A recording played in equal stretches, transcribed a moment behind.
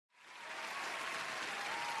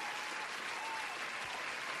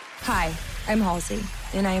Hi, I'm Halsey,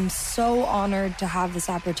 and I am so honored to have this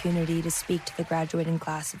opportunity to speak to the graduating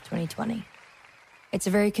class of 2020. It's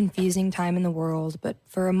a very confusing time in the world, but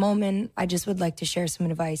for a moment, I just would like to share some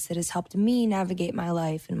advice that has helped me navigate my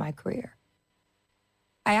life and my career.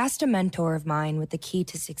 I asked a mentor of mine what the key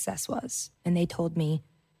to success was, and they told me,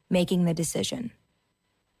 making the decision.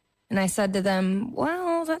 And I said to them,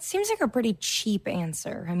 well, that seems like a pretty cheap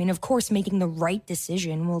answer. I mean, of course, making the right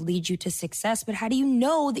decision will lead you to success, but how do you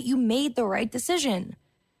know that you made the right decision?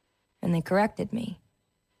 And they corrected me.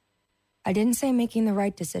 I didn't say making the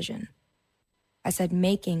right decision. I said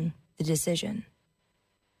making the decision.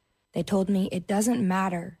 They told me it doesn't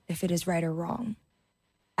matter if it is right or wrong.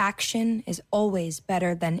 Action is always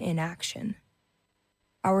better than inaction.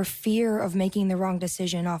 Our fear of making the wrong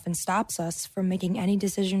decision often stops us from making any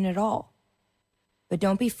decision at all. But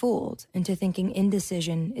don't be fooled into thinking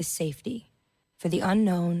indecision is safety, for the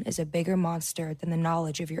unknown is a bigger monster than the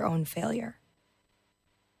knowledge of your own failure.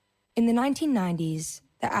 In the 1990s,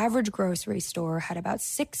 the average grocery store had about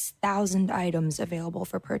 6,000 items available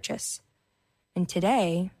for purchase. And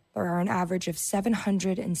today, there are an average of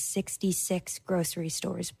 766 grocery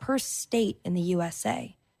stores per state in the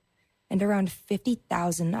USA, and around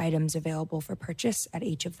 50,000 items available for purchase at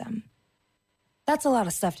each of them. That's a lot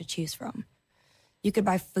of stuff to choose from. You could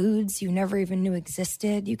buy foods you never even knew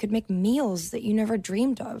existed. You could make meals that you never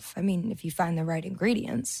dreamed of. I mean, if you find the right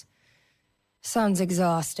ingredients. Sounds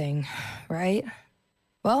exhausting, right?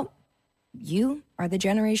 Well, you are the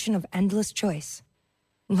generation of endless choice.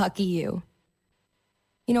 Lucky you.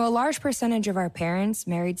 You know, a large percentage of our parents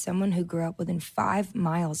married someone who grew up within 5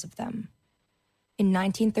 miles of them. In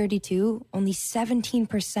 1932, only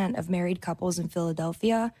 17% of married couples in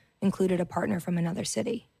Philadelphia included a partner from another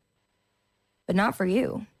city. But not for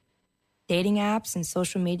you. Dating apps and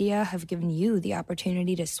social media have given you the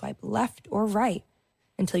opportunity to swipe left or right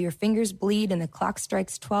until your fingers bleed and the clock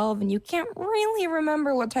strikes 12 and you can't really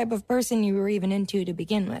remember what type of person you were even into to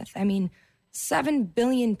begin with. I mean, 7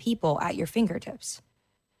 billion people at your fingertips.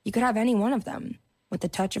 You could have any one of them with the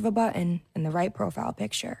touch of a button and the right profile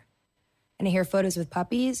picture. And I hear photos with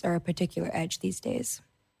puppies are a particular edge these days.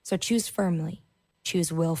 So choose firmly,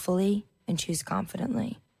 choose willfully, and choose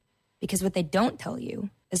confidently. Because what they don't tell you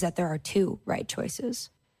is that there are 2 right choices.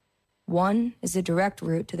 One is a direct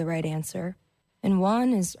route to the right answer, and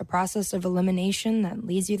one is a process of elimination that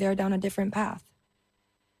leads you there down a different path.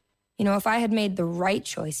 You know, if I had made the right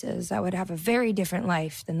choices, I would have a very different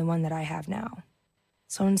life than the one that I have now.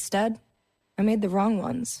 So instead, I made the wrong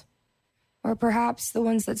ones. Or perhaps the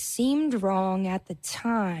ones that seemed wrong at the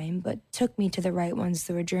time, but took me to the right ones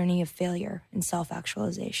through a journey of failure and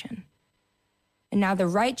self-actualization. And now the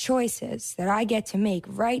right choices that I get to make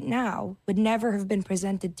right now would never have been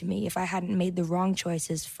presented to me if I hadn't made the wrong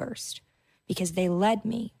choices first, because they led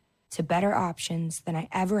me to better options than I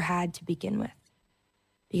ever had to begin with,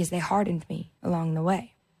 because they hardened me along the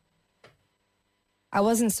way. I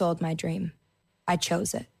wasn't sold my dream. I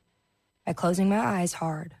chose it by closing my eyes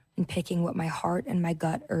hard and picking what my heart and my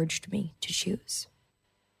gut urged me to choose.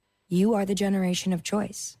 You are the generation of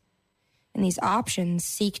choice. And these options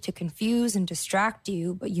seek to confuse and distract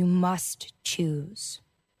you, but you must choose.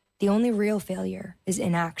 The only real failure is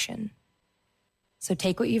inaction. So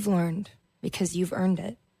take what you've learned, because you've earned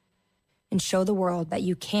it, and show the world that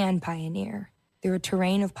you can pioneer through a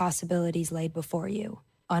terrain of possibilities laid before you,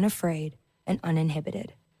 unafraid and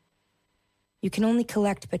uninhibited. You can only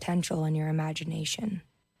collect potential in your imagination,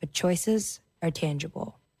 but choices are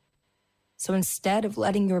tangible. So instead of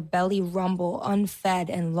letting your belly rumble unfed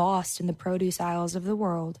and lost in the produce aisles of the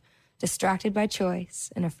world, distracted by choice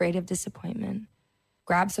and afraid of disappointment,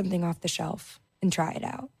 grab something off the shelf and try it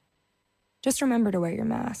out. Just remember to wear your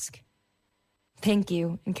mask. Thank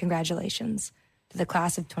you and congratulations to the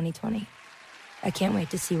class of 2020. I can't wait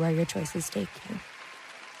to see where your choices take you.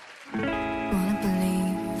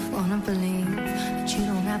 Wanna believe that you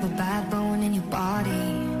don't have a bad bone in your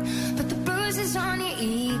body, but the bruises on your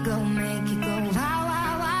ego make you go wow,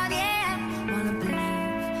 wow, wow, yeah.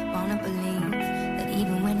 Wanna believe that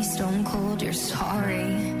even when you're stone cold, you're sorry.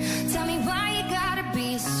 Tell me why you gotta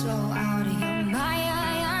be so out of your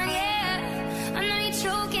mind, yeah. I know you're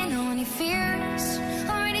choking on your fears.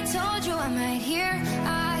 Already told you I'm right here.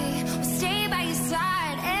 I will stay by your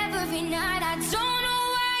side every night. I don't know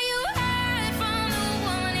why you hide from the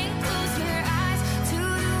one and close your eyes to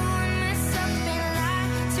the one mess up and lie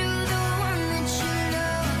to the one that you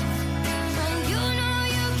love. And you know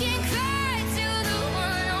you can cry to the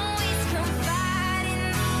one, always confide in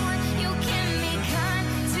the one. You can be kind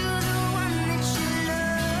to the one that you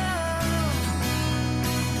love.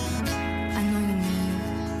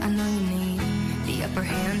 I know you need the upper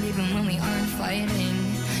upper hand even when we aren't fighting.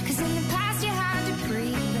 Cause in the past you had to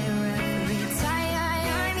breathe every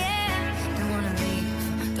time, yeah.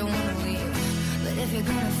 Don't wanna leave, but if you're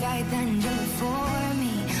gonna fight then do it for